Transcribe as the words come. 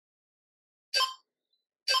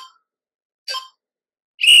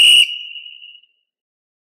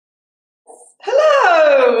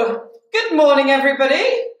Good morning, everybody,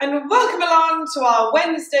 and welcome along to our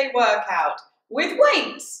Wednesday workout with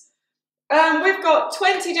weights. We've got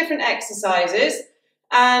 20 different exercises,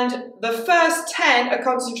 and the first 10 are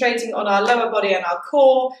concentrating on our lower body and our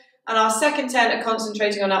core, and our second 10 are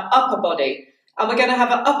concentrating on our upper body. And we're going to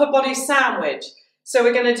have an upper body sandwich. So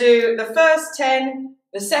we're going to do the first 10,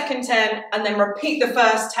 the second 10, and then repeat the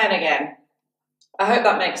first 10 again. I hope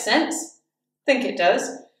that makes sense. I think it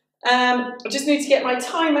does. I just need to get my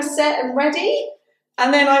timer set and ready,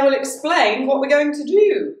 and then I will explain what we're going to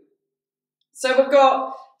do. So we've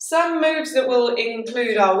got some moves that will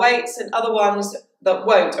include our weights and other ones that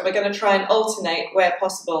won't, and we're going to try and alternate where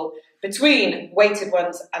possible between weighted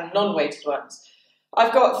ones and non-weighted ones.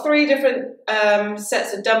 I've got 3 different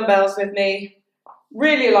sets of dumbbells with me,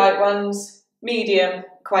 really light ones, medium,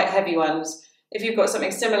 quite heavy ones. If you've got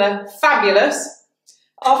something similar, fabulous.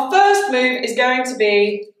 Our first move is going to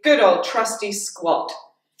be good old trusty squat.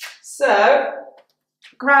 So,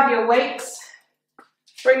 grab your weights,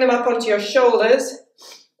 bring them up onto your shoulders,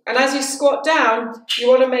 and as you squat down, you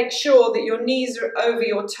want to make sure that your knees are over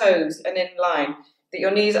your toes and in line, that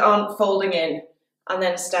your knees aren't folding in, and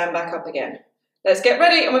then stand back up again. Let's get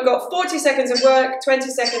ready, and we've got 40 seconds of work,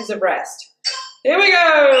 20 seconds of rest. Here we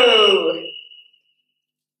go!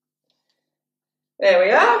 There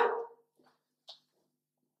we are.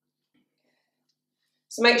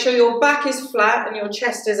 So make sure your back is flat and your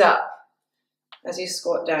chest is up as you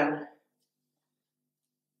squat down.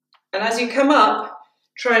 And as you come up,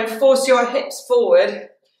 try and force your hips forward,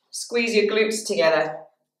 squeeze your glutes together.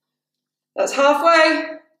 That's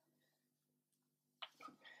halfway.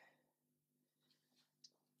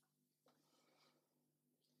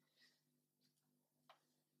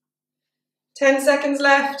 Ten seconds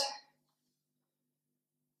left.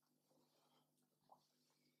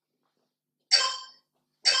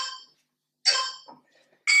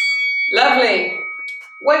 Lovely.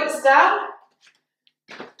 Weights down.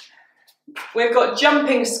 We've got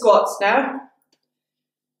jumping squats now.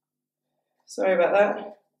 Sorry about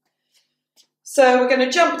that. So we're going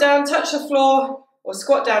to jump down, touch the floor, or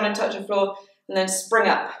squat down and touch the floor, and then spring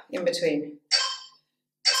up in between.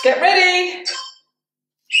 Let's get ready.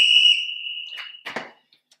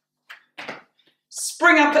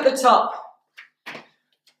 Spring up at the top.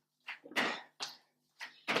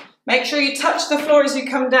 Make sure you touch the floor as you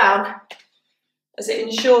come down, as it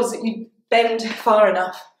ensures that you bend far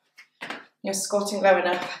enough. You're squatting low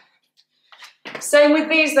enough. Same with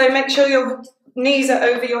these though, make sure your knees are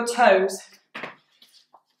over your toes.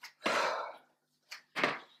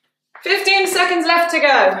 15 seconds left to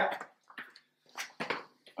go.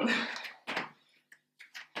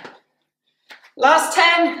 Last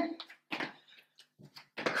 10.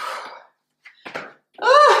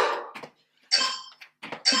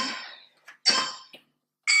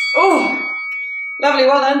 Oh, lovely,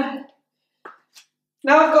 well done.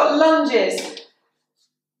 Now I've got lunges.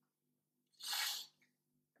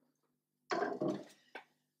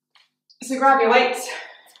 So grab your weights.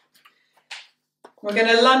 We're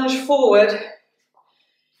going to lunge forward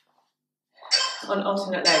on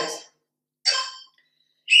alternate legs.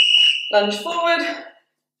 Lunge forward,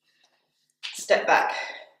 step back.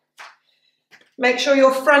 Make sure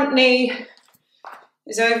your front knee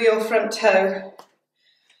is over your front toe.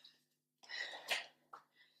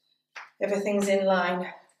 Everything's in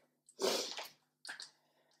line.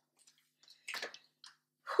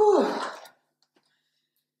 Whew.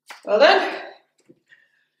 Well done.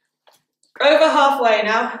 Over halfway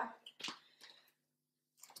now.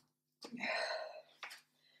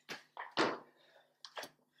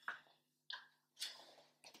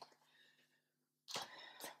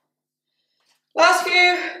 Last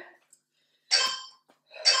few.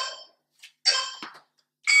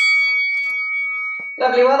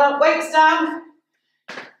 Lovely, well done. Weights down.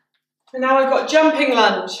 And now we've got jumping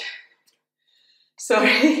lunge.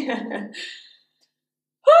 Sorry.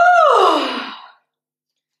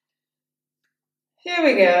 Here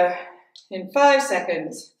we go. In 5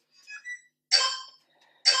 seconds.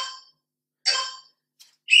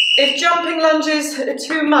 If jumping lunges are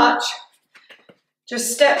too much,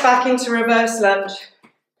 just step back into reverse lunge.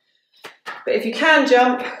 But if you can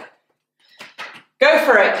jump, go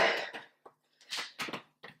for it.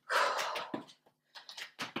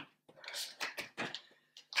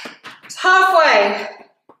 Halfway.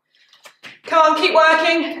 Come on, keep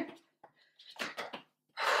working.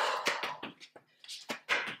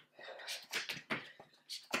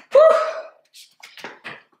 Whew.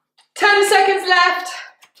 10 seconds left.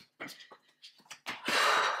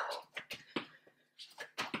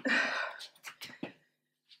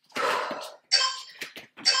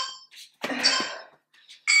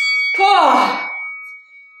 Oh,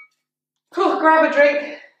 a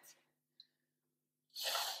drink.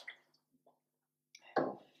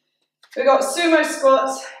 We've got sumo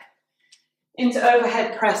squats into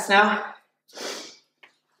overhead press now.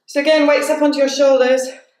 So again, weights up onto your shoulders.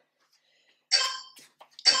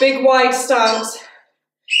 Big wide stance.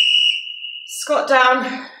 Squat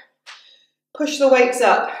down. Push the weights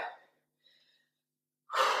up.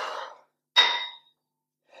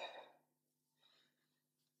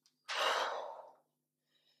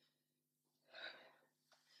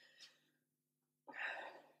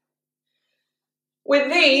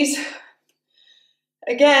 With these,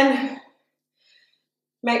 again,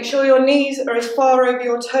 make sure your knees are as far over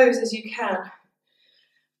your toes as you can.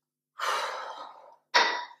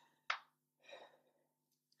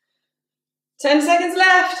 10 seconds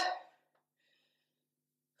left.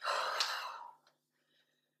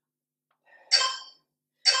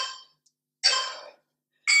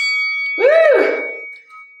 Woo!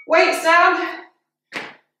 Weights down.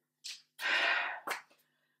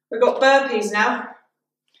 We've got burpees now.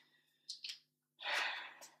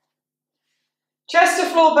 Chest to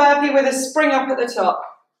floor burpee with a spring up at the top.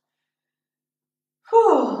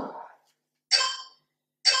 Whew.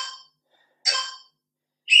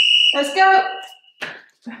 Let's go.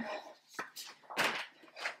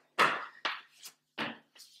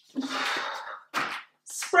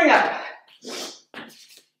 Spring up.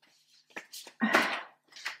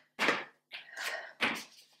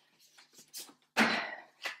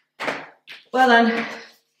 Well done.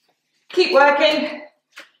 Keep working.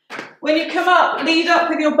 When you come up, lead up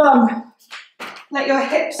with your bum. Let your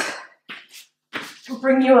hips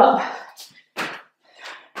bring you up. 10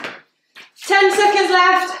 seconds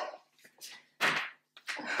left.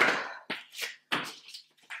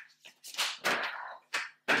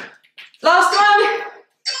 Last one.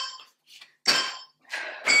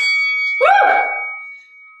 Woo!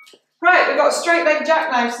 Right, we've got straight leg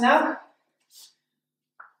jackknives now.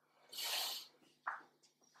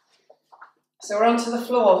 So we're onto the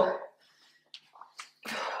floor.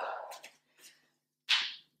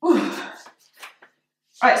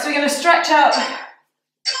 Right, so we're going to stretch out,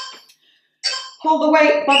 hold the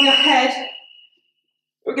weight above your head.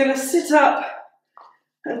 We're going to sit up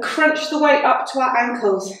and crunch the weight up to our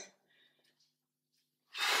ankles.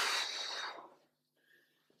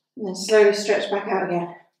 And then slowly stretch back out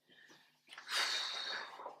again.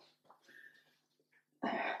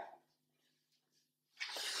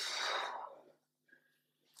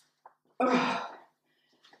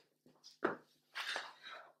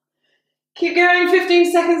 Keep going,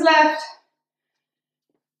 15 seconds left.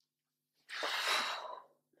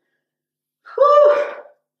 Whew.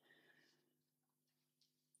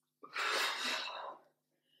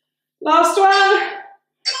 Last one.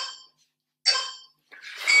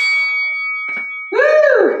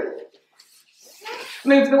 Woo.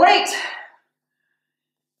 Move the weight.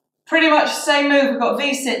 Pretty much the same move. We've got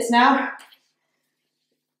V-sits now.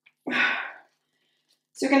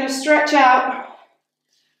 So we're going to stretch out,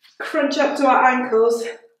 crunch up to our ankles,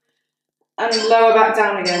 and lower back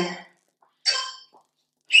down again.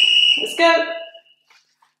 Let's go.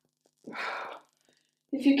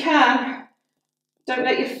 If you can, don't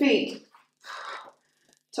let your feet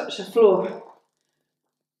touch the floor.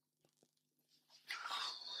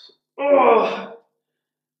 Oh.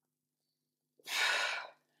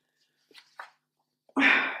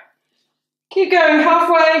 Keep going,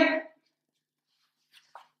 halfway.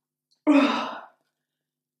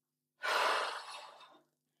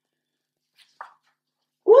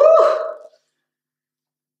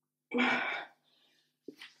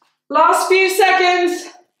 Last few seconds.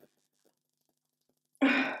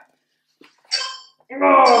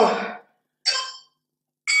 Oh.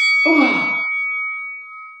 Oh.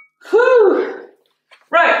 Whew.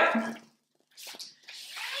 Right.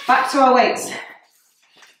 Back to our weights.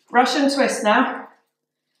 Russian twist now.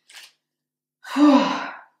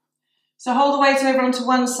 So hold the weight over onto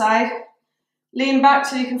one side. Lean back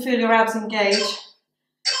so you can feel your abs engage.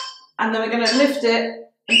 And then we're going to lift it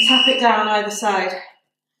and tap it down either side.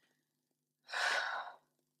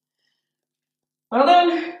 Well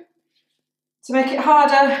done. To make it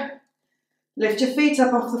harder, lift your feet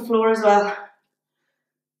up off the floor as well.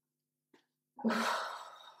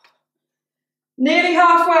 Nearly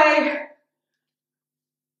halfway.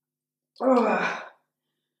 Oh.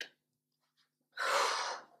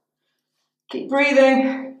 Keep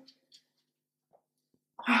breathing.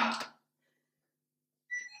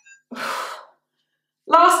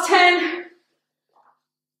 Last 10.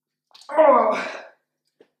 Oh.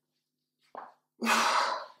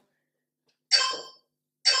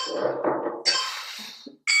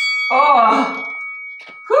 Oh.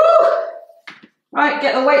 Whew.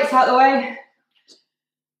 Right, get the weights out of the way.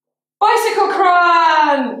 Bicycle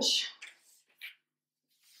crunch.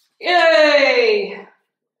 Yay.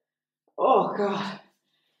 Oh God.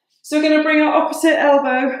 So we're going to bring our opposite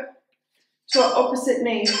elbow to our opposite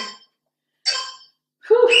knee.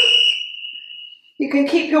 Whew. You can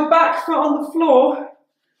keep your back foot on the floor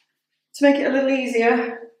to make it a little easier.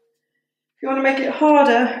 If you want to make it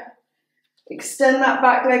harder, extend that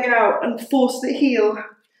back leg out and force the heel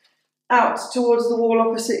out towards the wall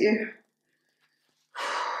opposite you.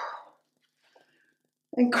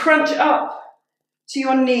 And crunch up to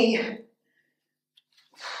your knee.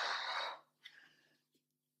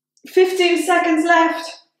 15 seconds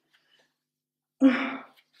left.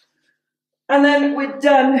 And then we're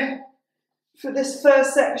done for this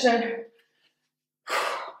first section.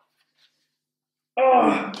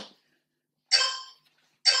 Oh.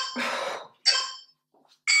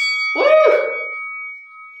 Woo!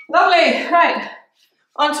 Lovely. Right,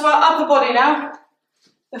 onto our upper body now.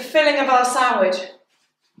 The filling of our sandwich.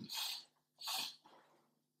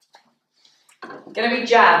 Going to be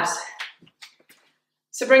jabs.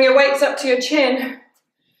 So bring your weights up to your chin.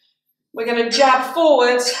 We're going to jab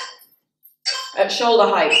forwards at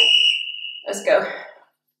shoulder height. Let's go.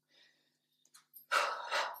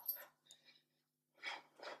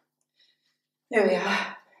 There we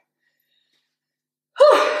are.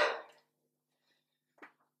 Whew.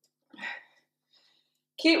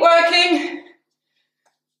 Keep working.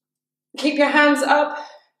 Keep your hands up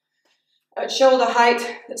at shoulder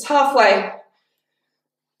height. It's halfway.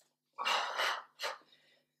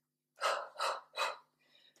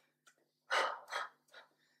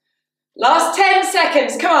 Last 10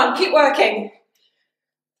 seconds, come on, keep working.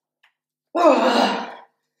 Oh.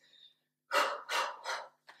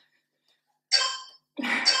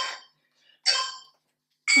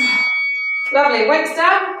 Lovely, weights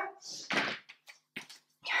down.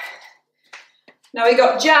 Now we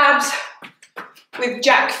got jabs with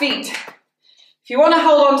jack feet. If you want to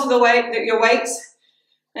hold on to your weights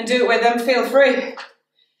and do it with them, feel free.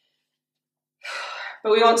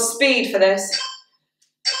 But we want speed for this.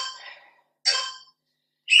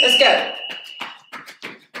 Let's go.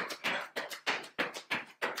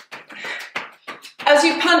 As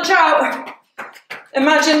you punch out,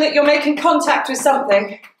 imagine that you're making contact with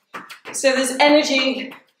something. So there's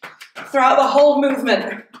energy throughout the whole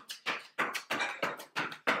movement.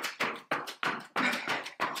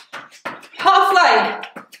 Halfway.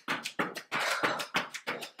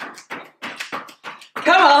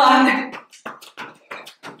 Come on.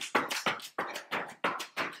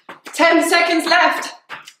 10 seconds left.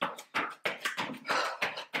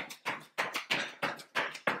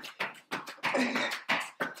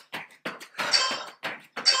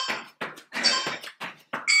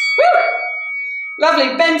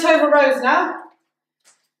 Lovely, bent over rows now.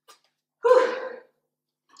 Whew.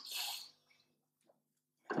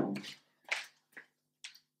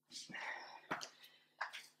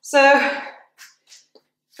 So,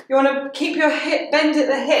 you want to keep your hip bend at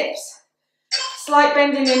the hips, slight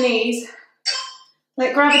bend in your knees,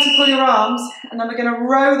 let gravity pull your arms, and then we're going to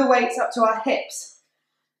row the weights up to our hips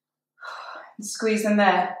and squeeze them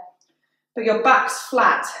there. But your back's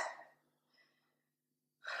flat.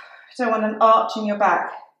 You don't want an arch in your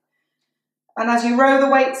back. And as you row the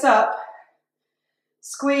weights up,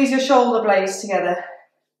 squeeze your shoulder blades together.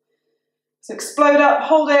 So explode up,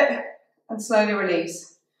 hold it, and slowly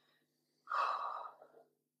release.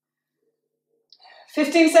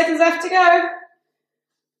 15 seconds left to go.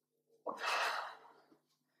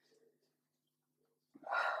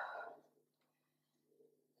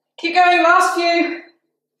 Keep going, last few.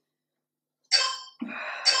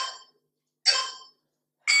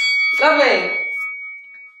 Lovely.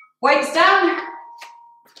 Weights down.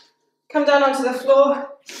 Come down onto the floor.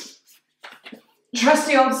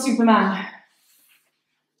 Trusty old Superman.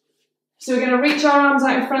 So we're going to reach our arms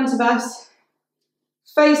out in front of us,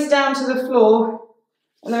 face down to the floor,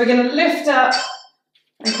 and then we're going to lift up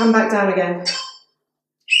and come back down again.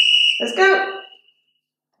 Let's go.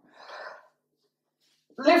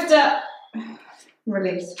 Lift up,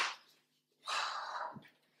 release.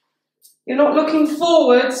 You're not looking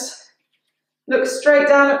forwards. Look straight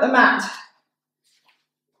down at the mat.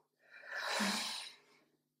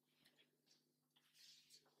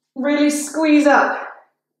 Really squeeze up.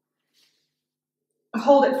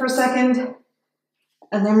 Hold it for a second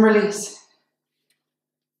and then release.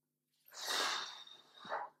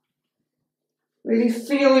 Really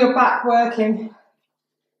feel your back working.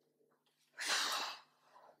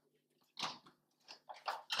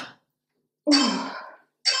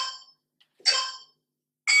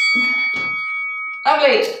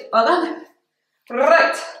 Lovely, well done.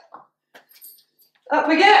 Right, up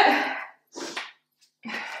we get.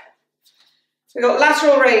 We've got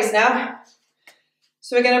lateral raise now.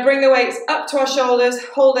 So we're going to bring the weights up to our shoulders,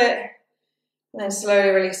 hold it, and then slowly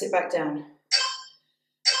release it back down.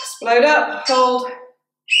 Explode up, hold,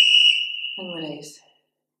 and release.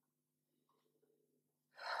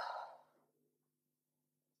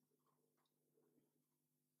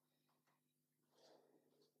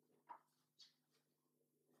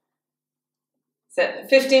 So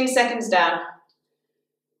 15 seconds down.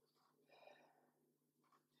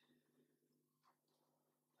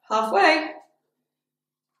 Halfway.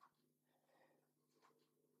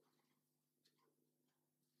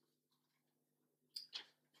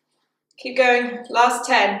 Keep going, last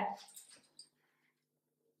 10.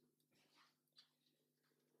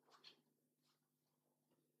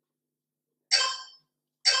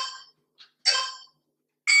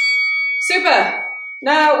 Super.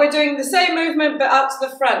 Now we're doing the same movement but out to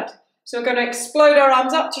the front. So we're going to explode our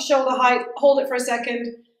arms up to shoulder height, hold it for a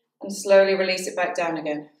second, and slowly release it back down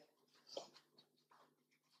again.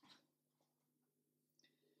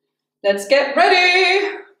 Let's get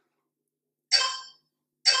ready.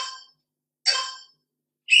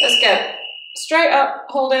 Let's go. Straight up,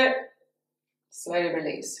 hold it, slowly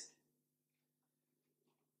release.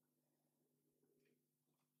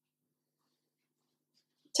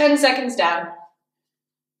 Ten seconds down.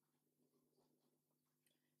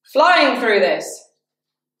 Flying through this.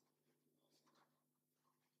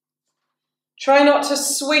 Try not to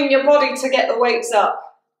swing your body to get the weights up.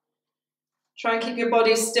 Try and keep your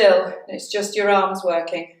body still. It's just your arms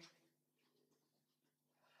working.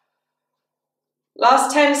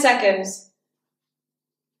 Last 10 seconds.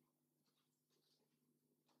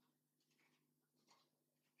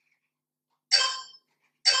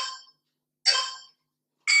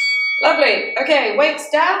 Lovely. Okay, weights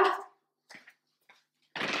down.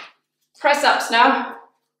 Press ups now.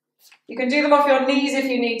 You can do them off your knees if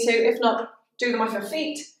you need to. If not, do them off your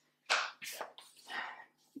feet.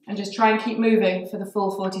 And just try and keep moving for the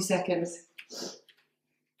full 40 seconds.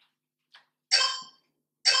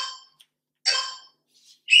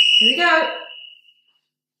 Here we go.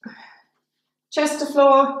 Chest to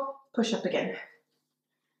floor, push up again.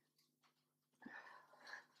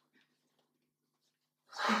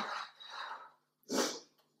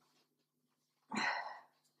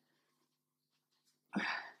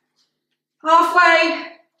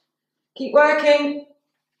 Halfway, keep working.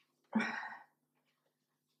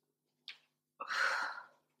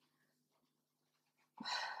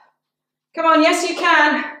 Come on, yes you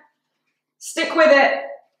can. Stick with it.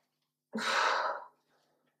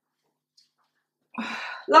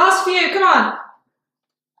 Last few, come on.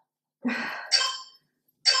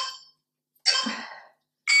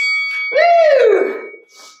 Woo!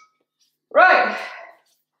 Right,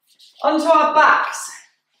 onto our backs.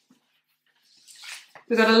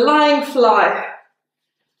 We've got a lying fly.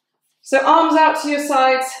 So arms out to your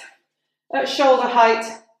sides at shoulder height.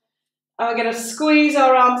 And we're going to squeeze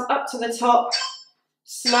our arms up to the top.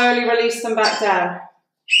 Slowly release them back down.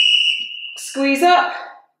 Squeeze up.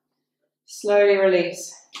 Slowly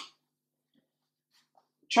release.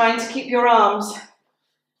 Trying to keep your arms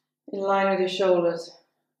in line with your shoulders.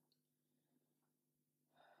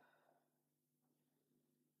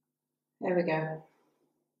 There we go.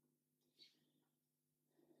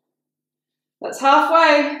 That's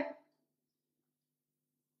halfway.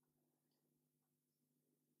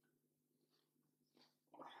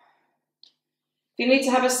 If you need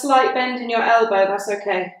to have a slight bend in your elbow, that's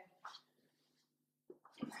okay.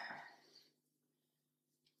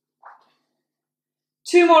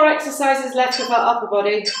 Two more exercises left of our upper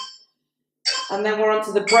body, and then we're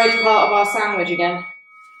onto the bread part of our sandwich again.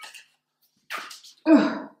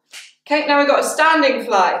 Okay, now we've got a standing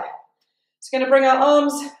fly. So we're going to bring our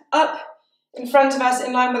arms up in front of us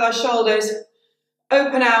in line with our shoulders,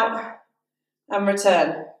 open out and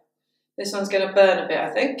return. This one's going to burn a bit, I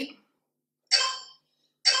think.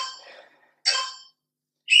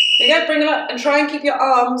 There you go, bring them up and try and keep your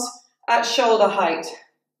arms at shoulder height.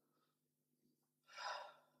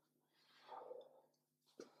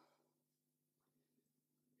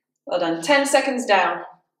 Well done, 10 seconds down.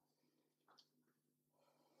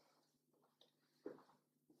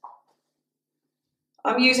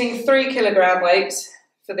 I'm using 3 kilogram weights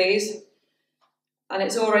for these, and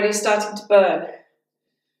it's already starting to burn.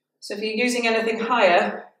 So if you're using anything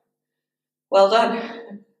higher, well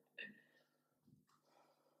done.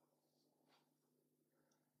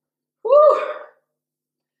 Woo.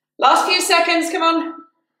 Last few seconds, come on.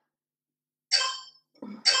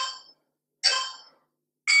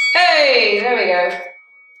 Hey, there we go.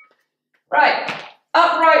 Right.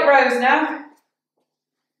 upright rows now.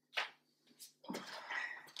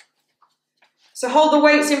 So hold the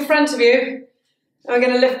weights in front of you, and we're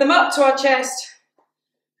going to lift them up to our chest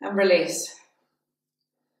and release.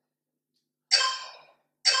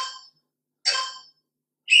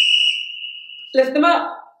 Lift them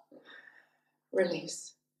up,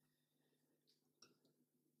 release.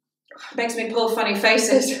 Makes me pull funny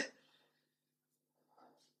faces.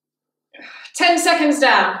 10 seconds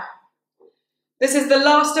down. This is the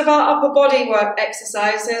last of our upper body work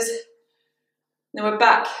exercises. Then we're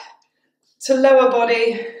back to lower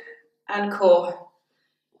body and core.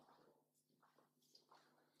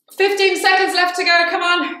 15 seconds left to go, come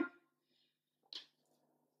on.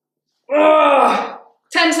 Ugh.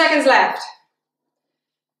 10 seconds left.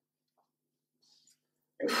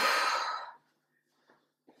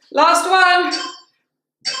 Last one.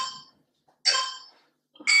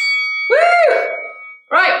 Woo!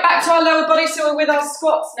 Right, back to our lower body, so we're with our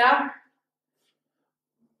squats now.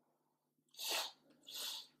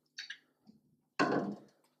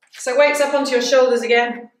 So weights up onto your shoulders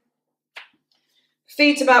again.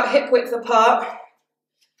 Feet about hip width apart.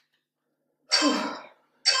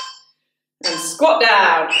 And squat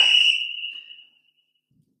down.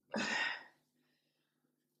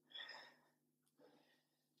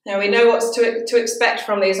 Now we know what to expect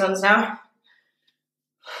from these ones now.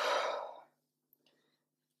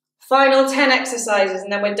 Final 10 exercises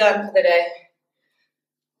and then we're done for the day.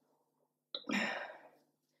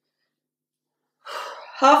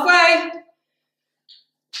 Halfway.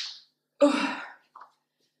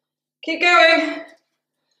 Keep going.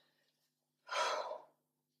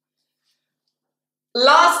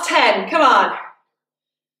 Last 10, come on.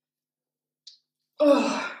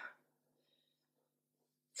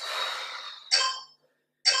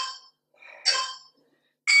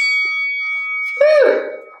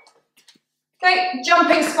 Okay,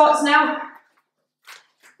 jumping squats now.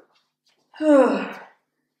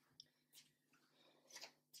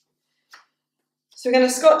 So we're going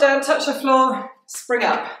to squat down, touch the floor, spring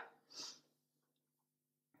up.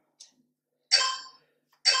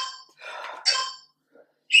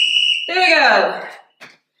 There we go.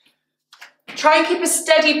 Try and keep a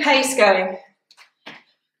steady pace going.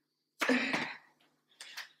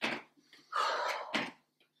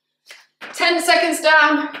 Ten seconds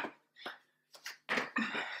down.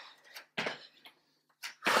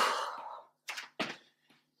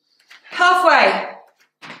 Halfway.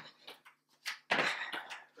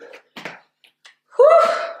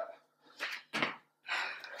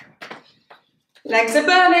 Legs are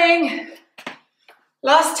burning.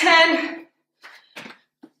 Last 10.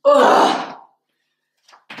 Ugh.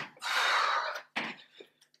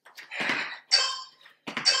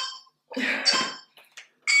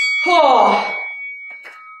 Oh.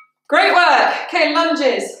 Great work. Okay,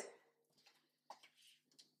 lunges.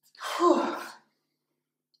 Whew.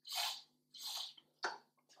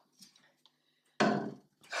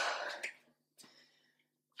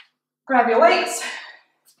 Grab your weights.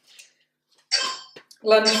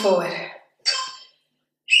 Lunge forward.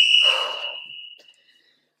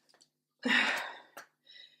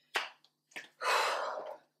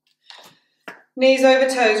 Knees over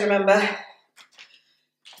toes, remember.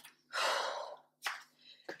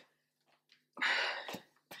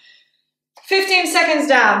 "15 seconds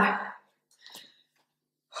down.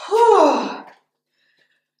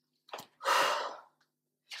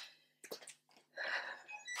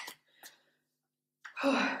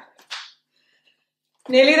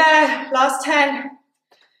 Nearly there, last 10.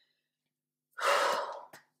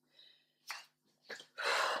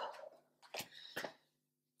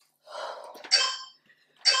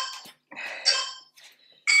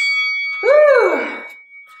 Woo.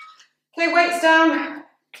 Okay, weights down.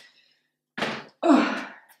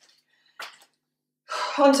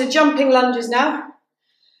 Onto jumping lunges now.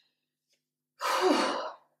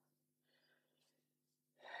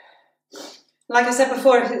 Like I said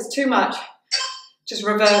before, if it's too much, just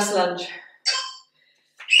reverse lunge.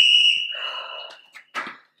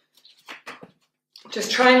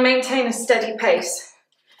 Just try and maintain a steady pace.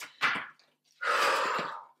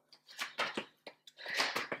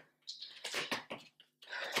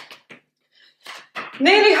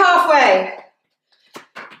 Nearly halfway.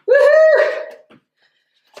 Woohoo!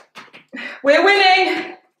 We're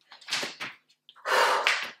winning.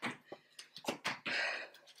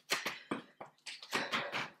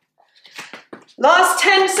 Last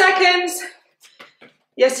 10 seconds.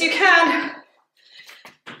 Yes, you can.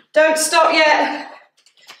 Don't stop yet.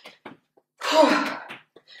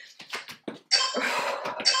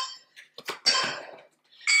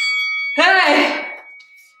 Hey.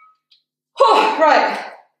 Right.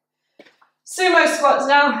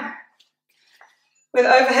 with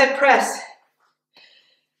overhead press.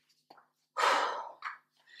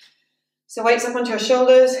 So weights up onto your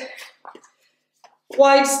shoulders,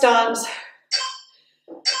 wide stance.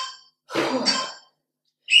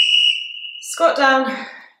 Squat down,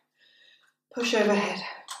 push overhead.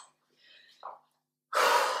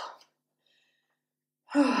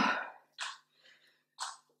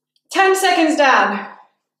 10 seconds down.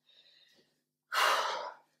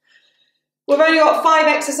 We've only got 5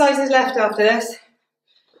 exercises left after this.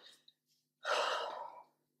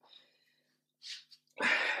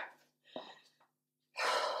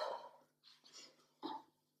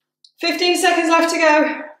 "15 seconds left to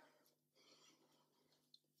go.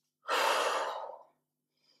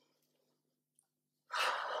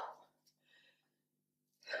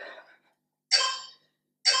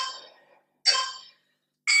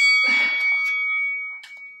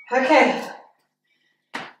 Okay.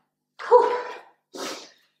 Whew.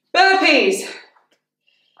 Burpees.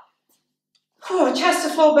 Oh, chest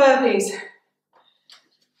to floor burpees.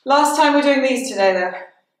 Last time we're doing these today though.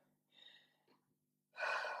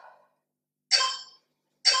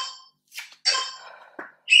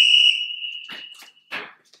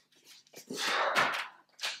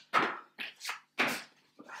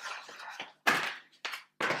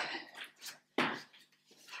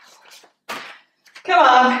 Come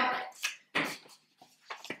on.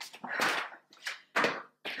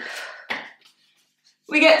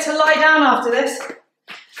 We get to lie down after this.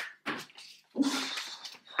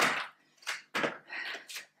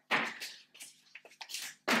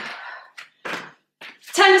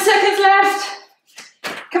 Ten seconds left.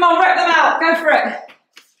 Come on, rep them out. Go for it.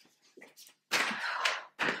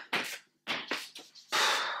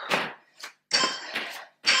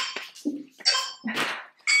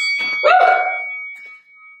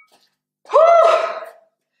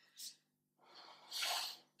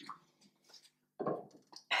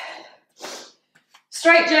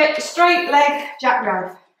 Straight leg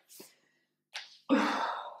jackknife.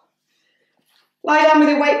 Lie down with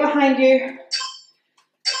your weight behind you.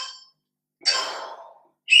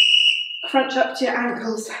 Crunch up to your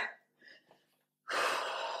ankles.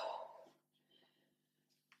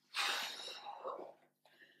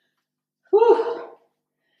 Whew.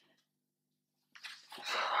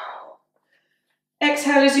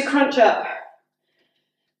 Exhale as you crunch up.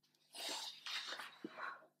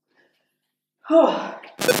 Oh.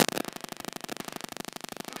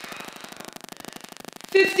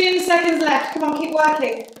 15 seconds left. Come on, keep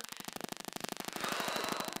working.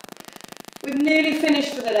 We've nearly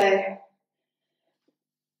finished for the day.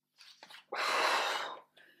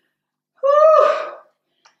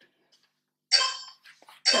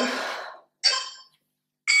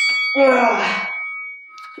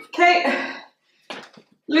 Okay,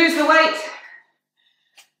 lose the weight.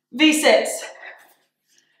 V-sits.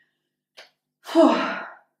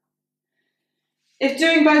 If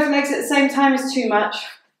doing both legs at the same time is too much,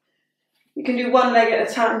 you can do one leg at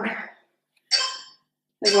a time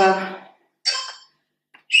as well.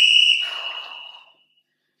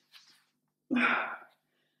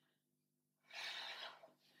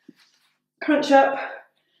 Crunch up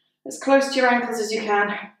as close to your ankles as you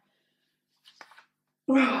can.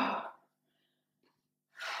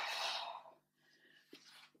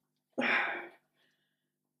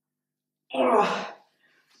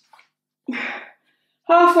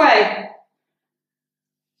 Halfway.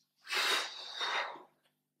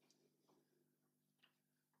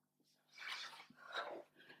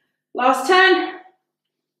 Last 10.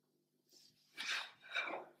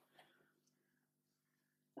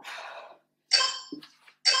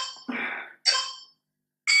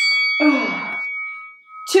 Oh.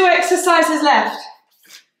 2 exercises left.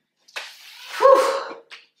 Whew.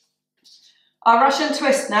 Our Russian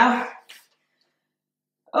twist now.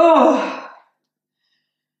 Oh.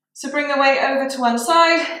 So bring the weight over to one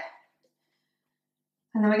side,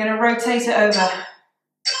 and then we're going to rotate it over.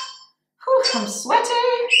 Whew, I'm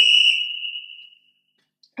sweating.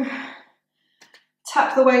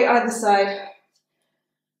 Tap the weight either side.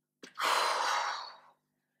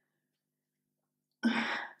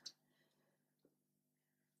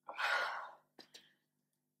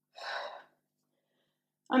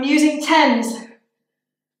 I'm using 10s,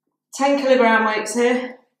 10 kilogram weights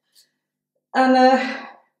here, and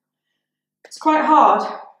it's quite hard.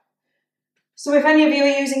 So if any of you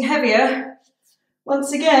are using heavier,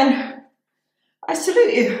 once again, I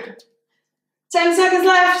salute you. 10 seconds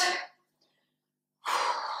left.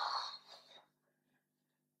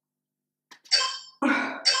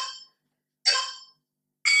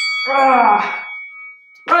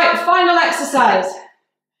 Right, final exercise.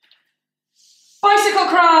 Bicycle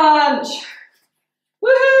crunch.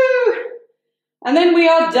 And then we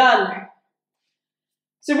are done.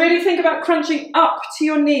 So really think about crunching up to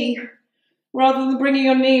your knee rather than bringing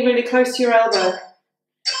your knee really close to your elbow.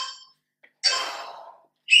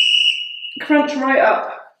 Crunch right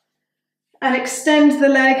up and extend the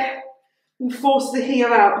leg and force the heel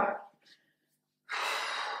out.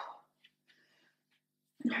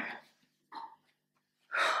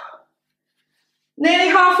 Nearly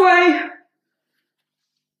halfway.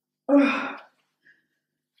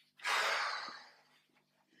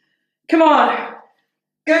 Come on,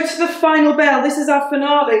 go to the final bell. This is our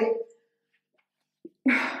finale.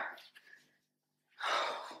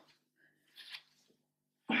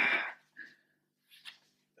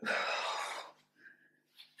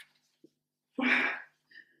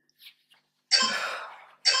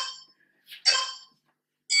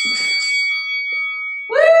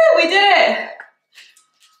 Woo, we did it.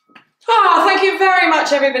 Oh, thank you very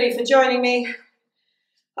much, everybody, for joining me.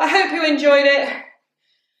 I hope you enjoyed it.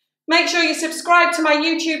 Make sure you subscribe to my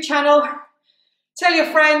YouTube channel, tell your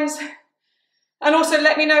friends, and also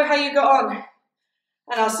let me know how you got on.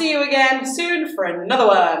 And I'll see you again soon for another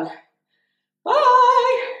one.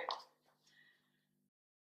 Bye!